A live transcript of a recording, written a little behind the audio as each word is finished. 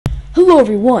Hello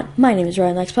everyone, my name is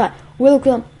Relaxation.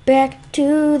 Welcome back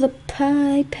to the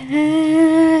Pie Pack.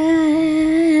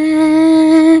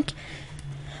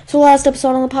 So last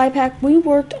episode on the Pie Pack, we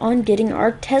worked on getting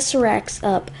our Tesseracts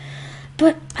up.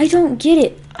 But I don't get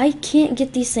it. I can't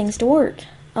get these things to work.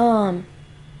 I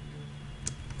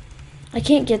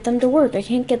can't get them to work. I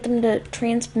can't get them to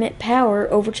transmit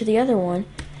power over to the other one.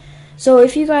 So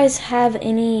if you guys have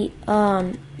any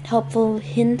helpful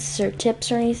hints or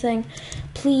tips or anything,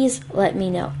 please let me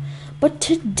know. But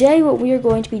today what we are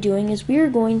going to be doing is we are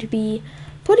going to be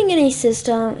putting in a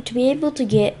system to be able to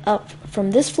get up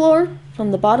from this floor, from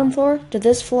the bottom floor, to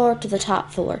this floor, to the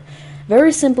top floor.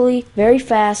 Very simply, very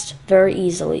fast, very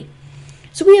easily.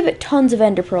 So we have tons of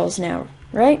ender pearls now,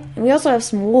 right? And we also have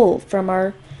some wool from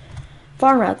our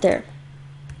farm out there.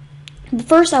 But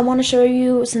first I want to show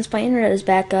you, since my internet is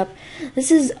back up, this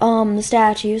is the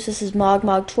statues. This is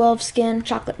Mog 12 skin,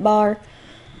 chocolate bar,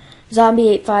 Zombie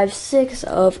 856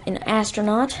 of an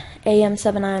astronaut, AM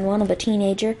 791 of a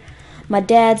teenager, my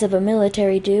dad's of a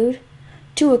military dude,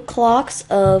 2 o'clocks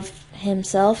of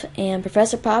himself, and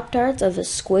Professor Pop-Tarts of a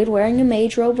squid wearing a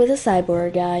mage robe with a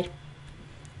cyborg guy.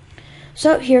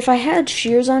 So here, if I had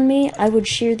shears on me, I would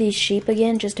shear these sheep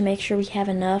again just to make sure we have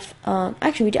enough.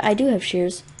 Actually, I do have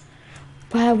shears.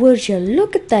 Why would you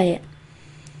look at that?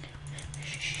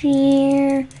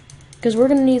 Shear. Because we're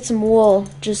going to need some wool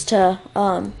just to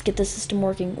get the system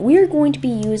working. We're going to be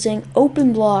using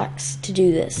open blocks to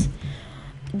do this.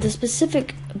 The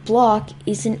specific block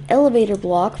is an elevator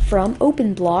block from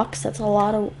open blocks. That's a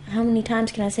lot of, how many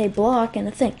times can I say block in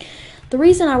a thing? The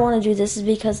reason I want to do this is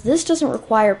because this doesn't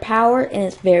require power and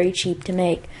it's very cheap to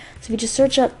make. So if you just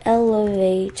search up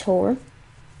elevator,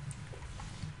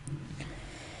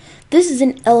 this is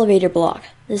an elevator block.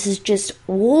 This is just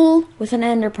wool with an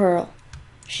ender pearl.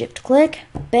 Shift click,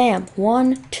 bam,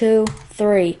 1, 2,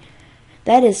 3.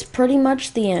 That is pretty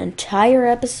much the entire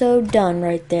episode done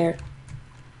right there.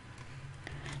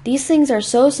 These things are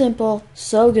so simple,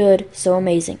 so good, so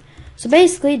amazing. So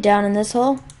basically, down in this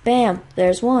hole, bam,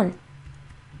 there's 1.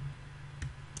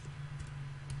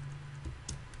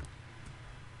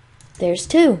 There's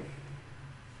 2.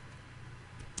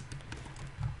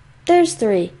 There's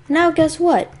 3. Now guess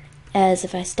what? As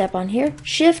if I step on here,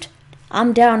 shift,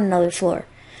 I'm down another floor.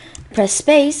 Press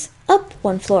space, up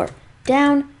 1 floor.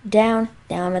 Down, down,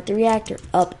 down at the reactor.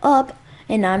 Up, up,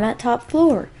 and I'm at top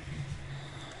floor.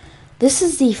 This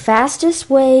is the fastest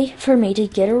way for me to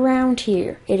get around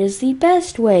here. It is the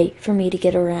best way for me to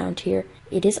get around here.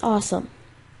 It is awesome.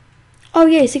 Oh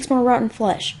yay, 6 more rotten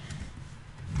flesh.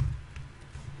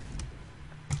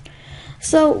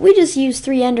 So we just used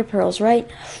 3 ender pearls, right?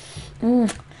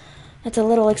 That's a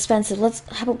little expensive.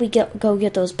 How about we go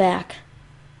get those back?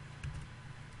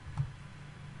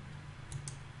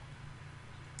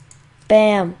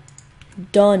 Bam.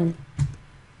 Done.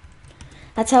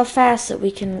 That's how fast that we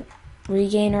can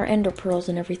regain our ender pearls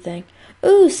and everything.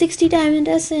 Ooh, 60 diamond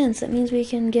essence. That means we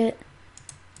can get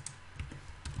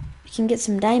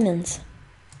some diamonds.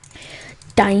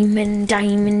 Diamond,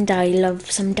 diamond, I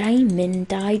love some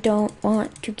diamond. I don't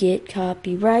want to get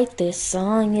copyright. This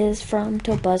song is from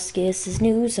Tobuscus'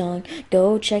 new song.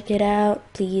 Go check it out,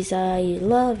 please. I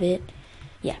love it.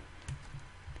 Yeah.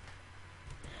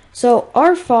 So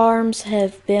our farms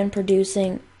have been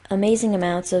producing amazing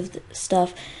amounts of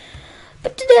stuff.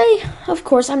 But today, of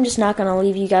course, I'm just not going to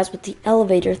leave you guys with the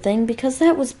elevator thing because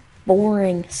that was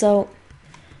boring. So,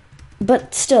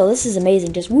 but still, this is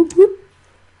amazing. Just whoop, whoop.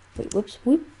 Wait, whoops,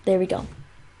 whoop. There we go.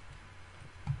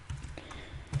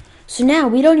 So now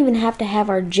we don't even have to have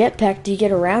our jetpack to get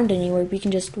around anywhere. We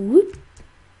can just whoop.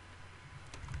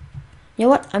 You know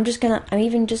what? I'm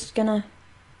even just gonna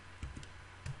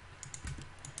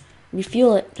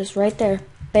refuel it. Just right there.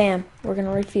 Bam. We're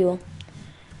gonna refuel.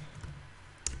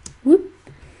 Whoop.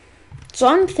 So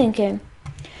I'm thinking,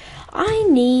 I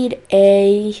need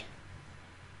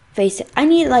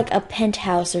like a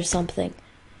penthouse or something.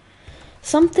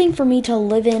 Something for me to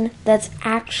live in that's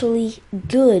actually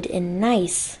good and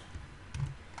nice.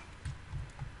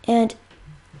 And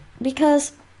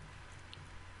because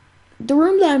the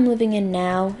room that I'm living in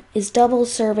now is double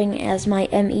serving as my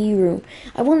ME room.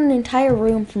 I want an entire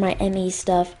room for my ME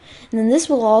stuff. And then this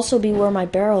will also be where my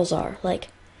barrels are. Like,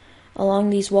 along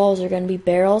these walls are going to be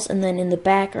barrels, and then in the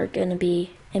back are going to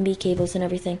be ME cables and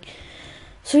everything.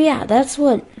 So yeah, that's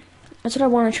what I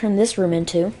want to turn this room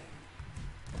into.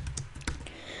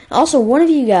 Also, one of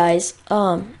you guys,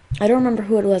 I don't remember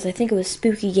who it was, I think it was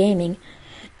Spooky Gaming.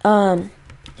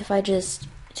 If I just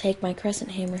take my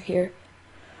crescent hammer here.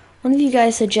 One of you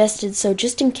guys suggested, so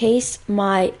just in case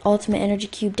my ultimate energy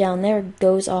cube down there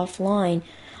goes offline,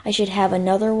 I should have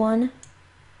another one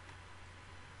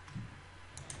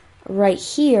right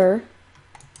here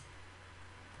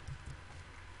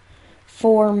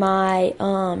for my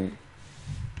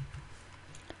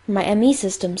ME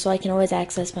system, so I can always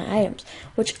access my items,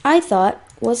 which I thought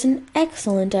was an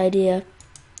excellent idea.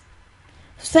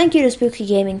 So thank you to Spooky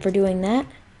Gaming for doing that,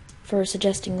 for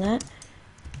suggesting that.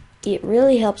 It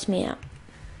really helps me out.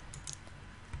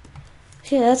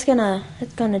 So yeah, that's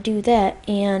gonna do that.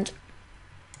 And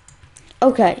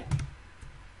okay,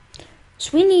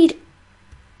 so we need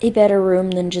a better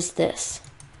room than just this.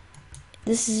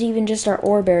 This is even just our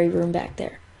Orberry room back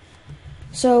there.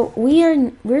 So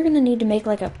we're gonna need to make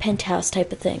like a penthouse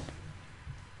type of thing.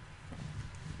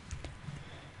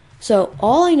 So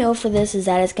all I know for this is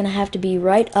that it's gonna have to be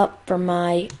right up for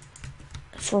my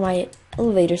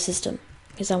elevator system,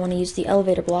 because I want to use the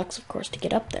elevator blocks, of course, to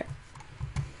get up there.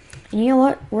 And you know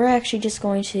what? We're actually just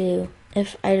going to,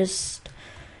 if I just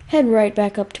head right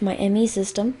back up to my ME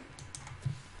system.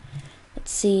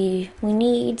 Let's see, we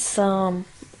need some,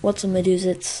 what's a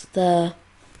Medusa? It's the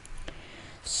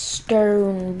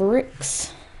stone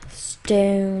bricks.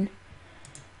 Stone.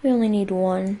 We only need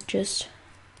one, just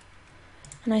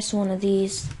a nice one of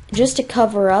these, just to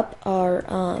cover up our,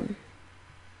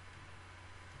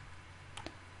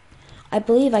 I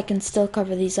believe I can still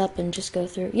cover these up and just go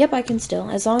through. Yep, I can still.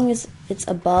 As long as it's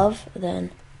above,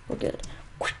 then we're good.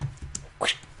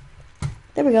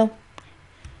 There we go.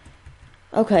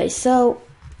 Okay, so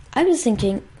I was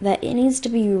thinking that it needs to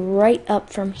be right up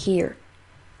from here.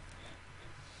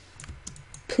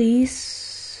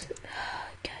 Please.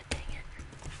 God dang it.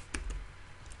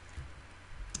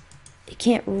 It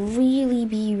can't really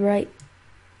be right.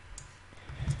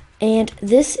 And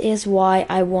this is why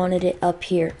I wanted it up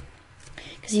here.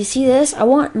 Because you see this? I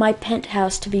want my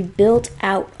penthouse to be built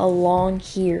out along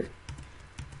here.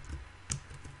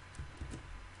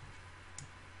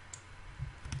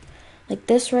 Like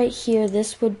this right here,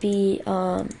 this would be,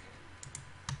 what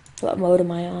mode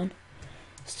am I on?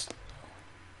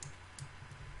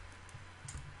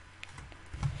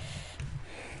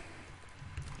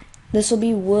 This will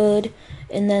be wood,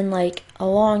 and then like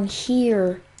along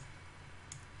here,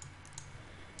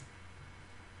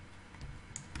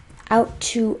 out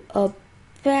to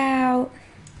about,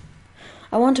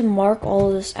 I want to mark all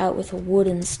of this out with wood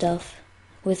and stuff,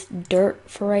 with dirt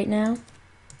for right now.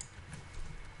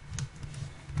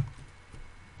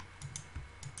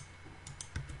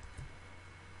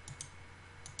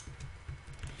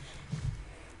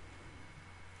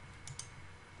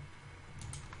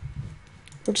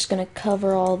 We're just going to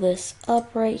cover all this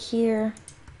up right here,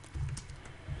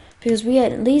 because we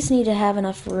at least need to have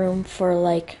enough room for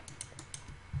like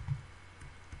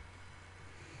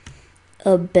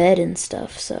a bed and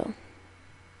stuff, so.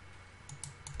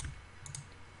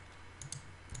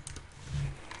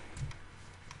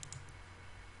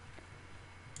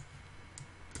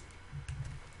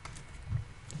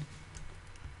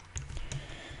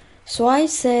 So I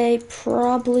say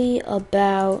probably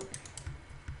about,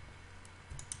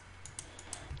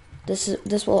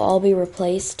 this will all be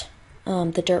replaced.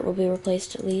 The dirt will be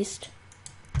replaced at least.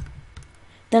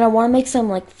 Then I want to make some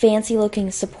like fancy looking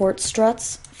support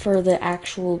struts for the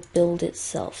actual build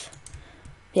itself.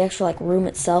 The actual like room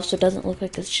itself, so it doesn't look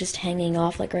like it's just hanging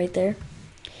off like right there.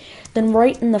 Then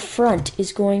right in the front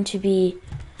is going to be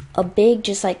a big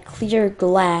just like clear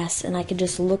glass, and I could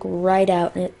just look right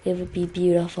out and it would be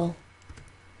beautiful.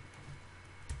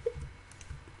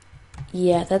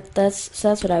 Yeah, that's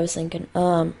what I was thinking.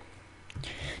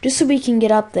 Just so we can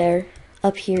get up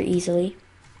here easily.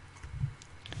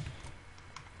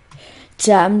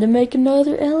 Time to make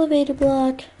another elevator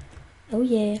block. Oh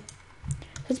yeah.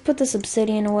 Let's put this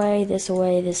obsidian away, this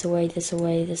away, this away, this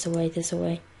away, this away, this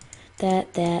away.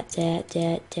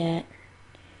 That.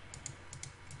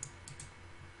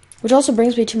 Which also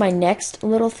brings me to my next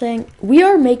little thing. We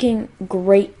are making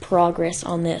great progress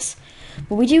on this,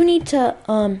 but we do need to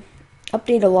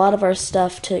update a lot of our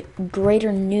stuff to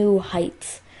greater new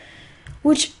heights,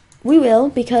 which we will,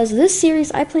 because this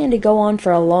series I plan to go on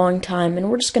for a long time,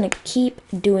 and we're just going to keep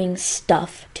doing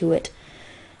stuff to it.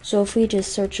 So if we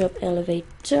just search up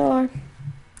elevator,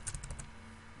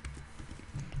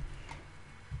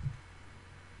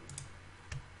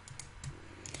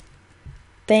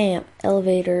 bam,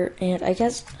 elevator, and I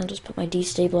guess I'll just put my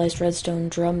destabilized redstone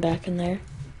drum back in there.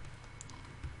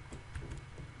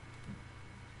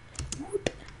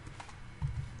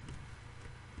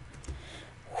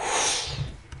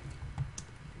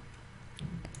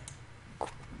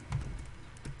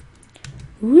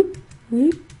 Whoop,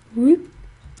 whoop, whoop.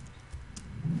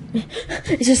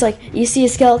 It's just like, you see a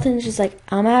skeleton, it's just like,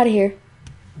 I'm out of here.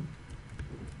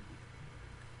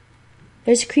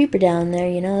 There's a creeper down there,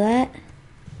 you know that?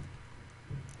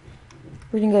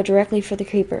 We're gonna go directly for the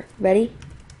creeper. Ready,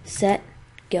 set,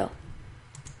 go.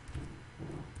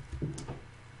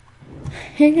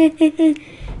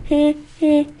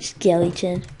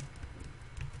 Skeleton.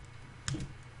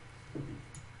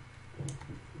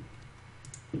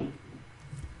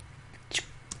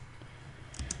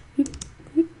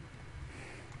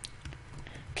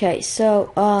 Okay,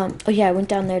 so, oh yeah, I went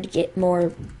down there to get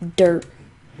more dirt.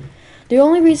 The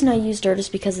only reason I use dirt is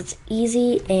because it's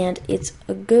easy and it's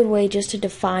a good way just to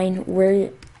define where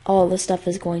all the stuff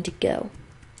is going to go.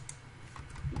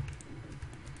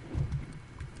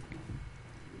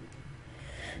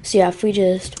 So yeah, if we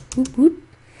just whoop, whoop.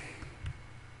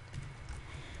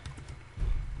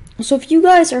 So if you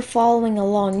guys are following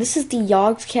along, this is the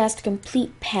Yogscast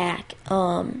Complete Pack.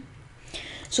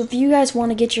 So if you guys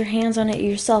want to get your hands on it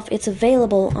yourself, it's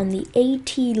available on the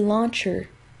AT launcher.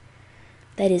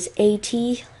 That is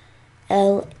ATLAUNC.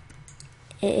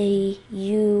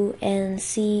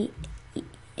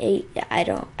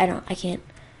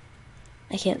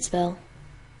 I can't spell.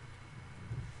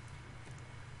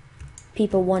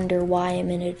 People wonder why I'm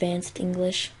in advanced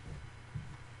English.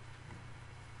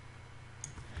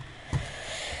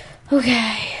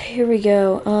 Okay, here we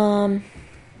go.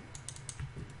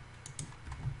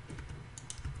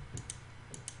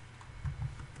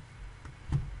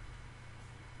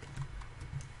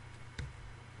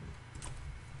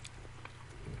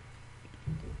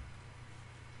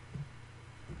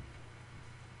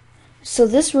 So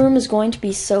this room is going to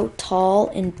be so tall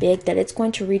and big that it's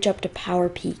going to reach up to Power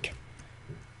Peak.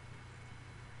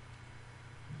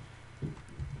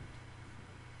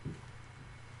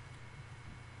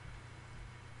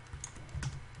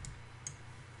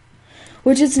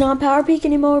 Which it's not Power Peak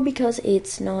anymore because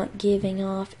it's not giving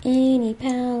off any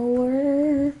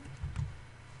power.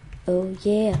 Oh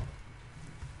yeah.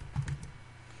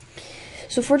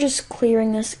 So if we're just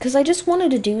clearing this, because I just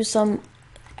wanted to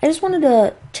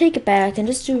take it back and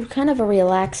just do kind of a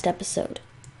relaxed episode.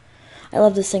 I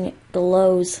love this thing, it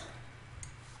glows.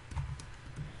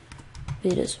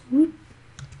 It is whoop,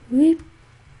 whoop.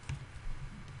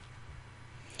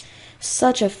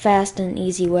 Such a fast and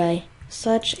easy way.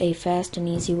 Such a fast and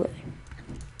easy way.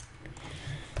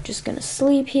 Just gonna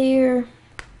sleep here.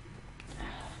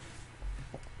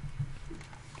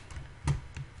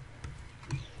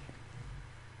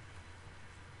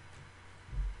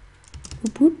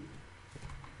 Whoop, whoop.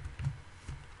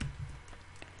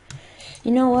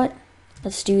 You know what?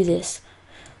 Let's do this.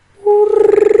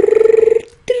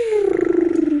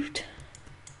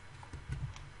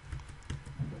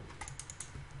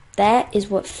 That is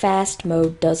what fast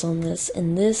mode does on this,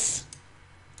 and this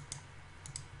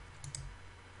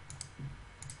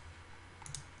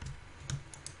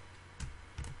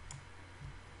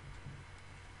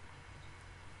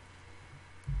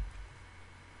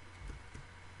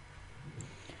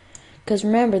because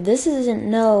remember, this isn't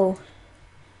no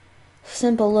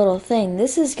simple little thing.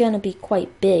 This is going to be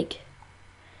quite big.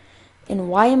 And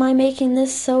why am I making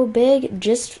this so big?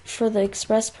 Just for the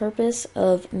express purpose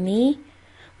of me?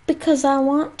 Because I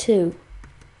want to.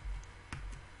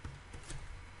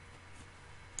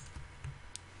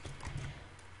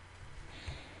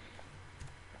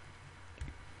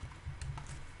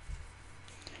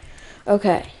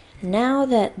 Okay, now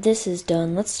that this is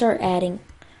done, let's start adding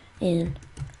in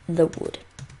the wood.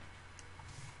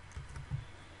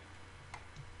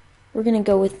 We're going to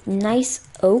go with nice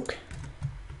oak.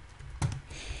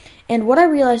 And what I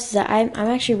realized is that I'm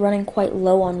actually running quite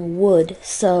low on wood,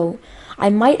 so I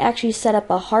might actually set up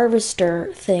a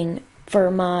harvester thing for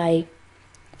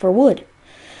wood.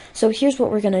 So here's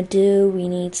what we're going to do. We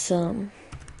need some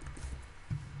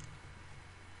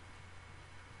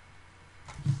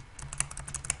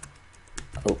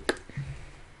oak.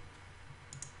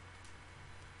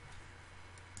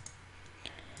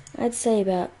 I'd say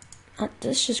about,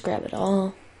 let's just grab it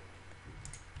all.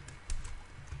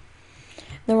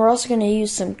 Then we're also going to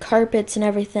use some carpets and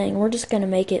everything. We're just going to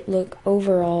make it look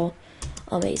overall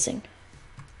amazing.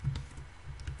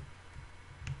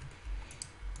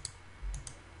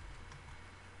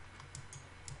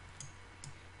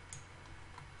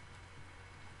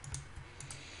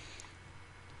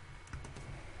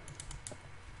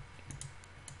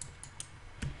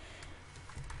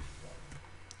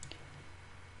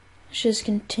 Let's just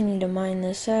continue to mine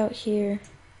this out here.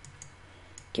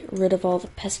 Get rid of all the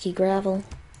pesky gravel.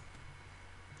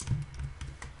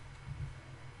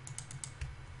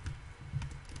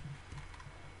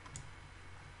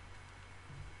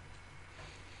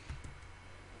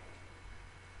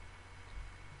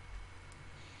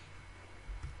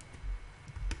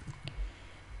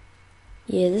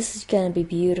 Yeah, this is gonna be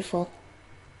beautiful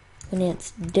when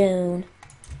it's done.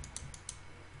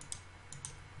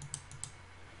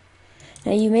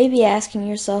 Now you may be asking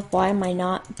yourself, why am I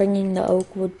not bringing the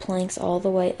oak wood planks all the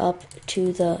way up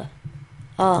to the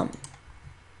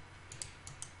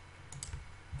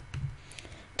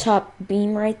top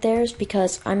beam right there? Is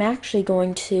because I'm actually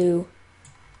going to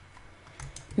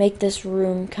make this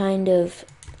room kind of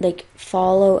like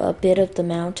follow a bit of the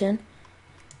mountain.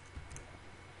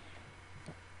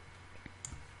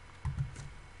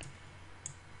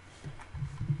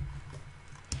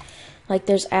 Like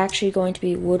there's actually going to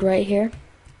be wood right here.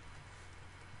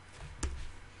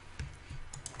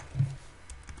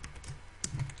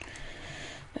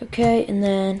 Okay, and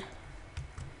then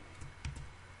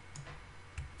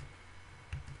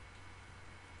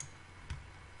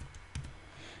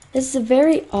this is a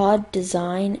very odd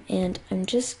design, and I'm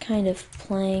just kind of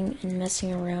playing and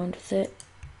messing around with it.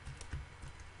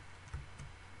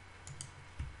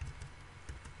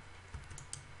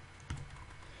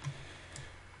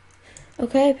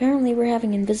 Okay, apparently we're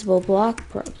having invisible block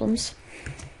problems.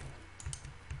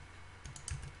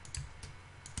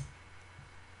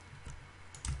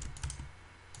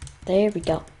 There we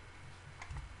go.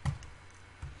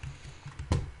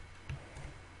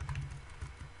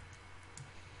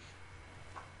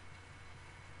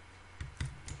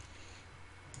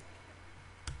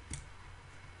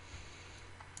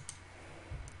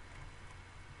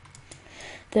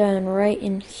 Then right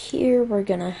in here we're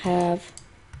gonna have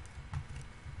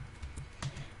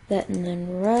that, and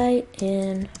then right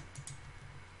in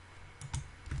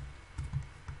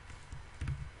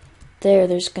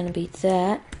there's going to be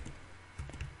that.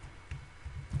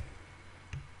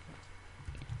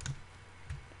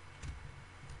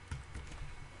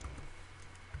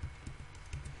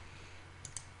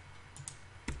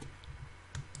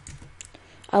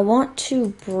 I want to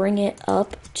bring it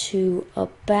up to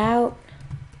about,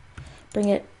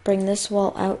 bring this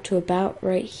wall out to about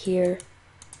right here.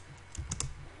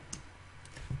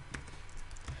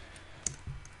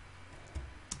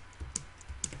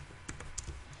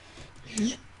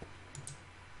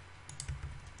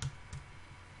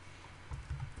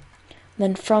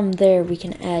 Then from there we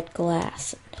can add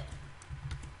glass.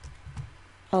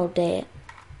 Oh, damn.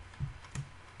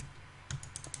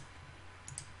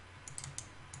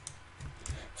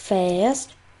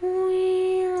 Fast.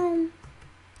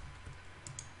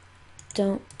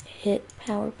 Don't hit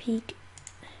power peak.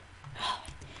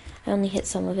 I only hit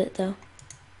some of it though.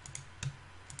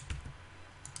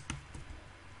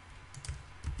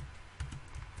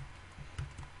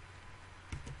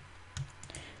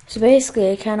 So basically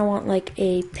I kind of want like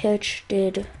a pitched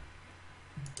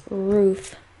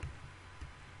roof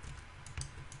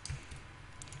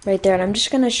right there, and I'm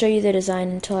just going to show you the design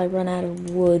until I run out of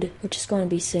wood, which is going to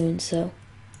be soon. So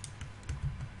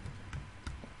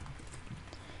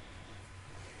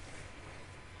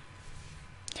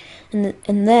and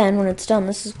then when it's done,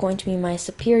 this is going to be my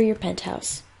superior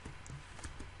penthouse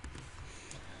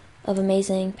of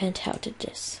amazing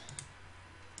penthouses.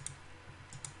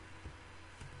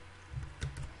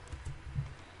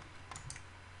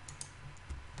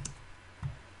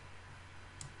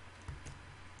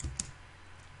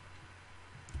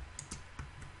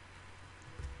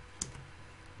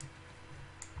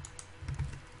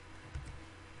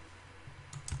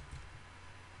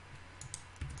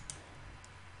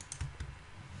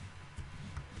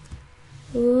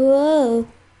 Whoa.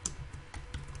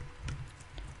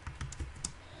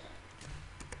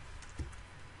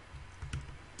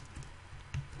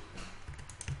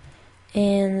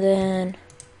 And then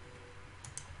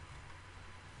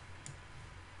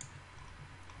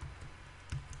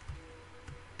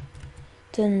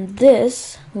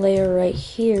this layer right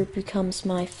here becomes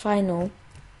my final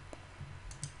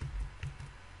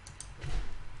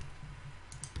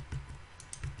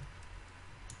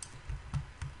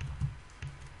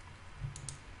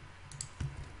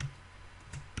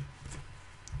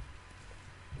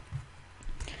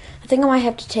I think I might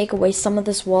have to take away some of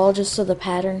this wall just so the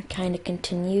pattern kind of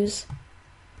continues.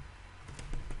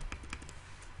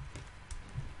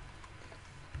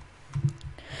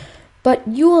 But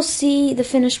you will see the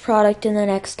finished product in the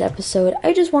next episode.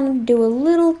 I just wanted to do a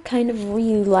little kind of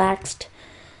relaxed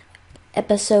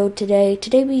episode today.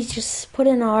 Today we just put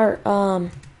in our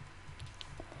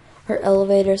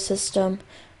elevator system.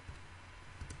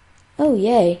 Oh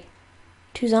yay.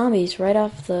 2 zombies right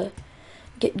off the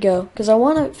get-go. Because I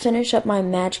want to finish up my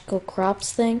magical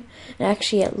crops thing and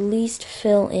actually at least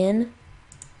fill in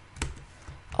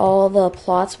all the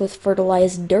plots with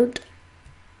fertilized dirt.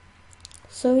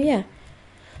 So yeah.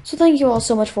 So thank you all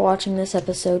so much for watching this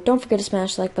episode. Don't forget to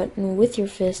smash the like button with your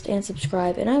fist and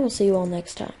subscribe, and I will see you all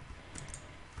next time.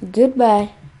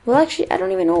 Goodbye. Well, actually, I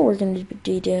don't even know what we're going to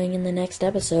be doing in the next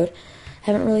episode.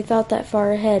 Haven't really thought that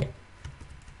far ahead.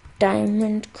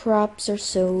 Diamond crops are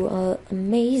so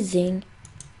amazing.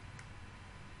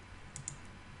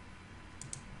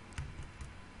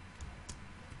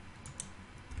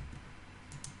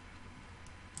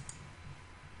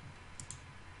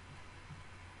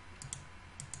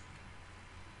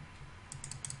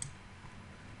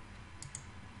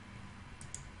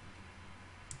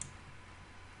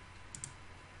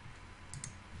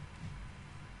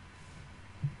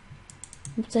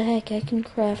 What the heck, I can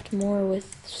craft more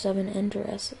with 7 ender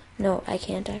essence. No, I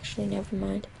can't actually, never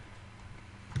mind.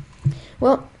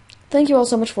 Well, thank you all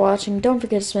so much for watching. Don't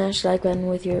forget to smash the like button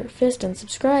with your fist and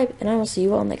subscribe, and I will see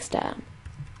you all next time.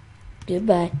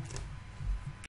 Goodbye.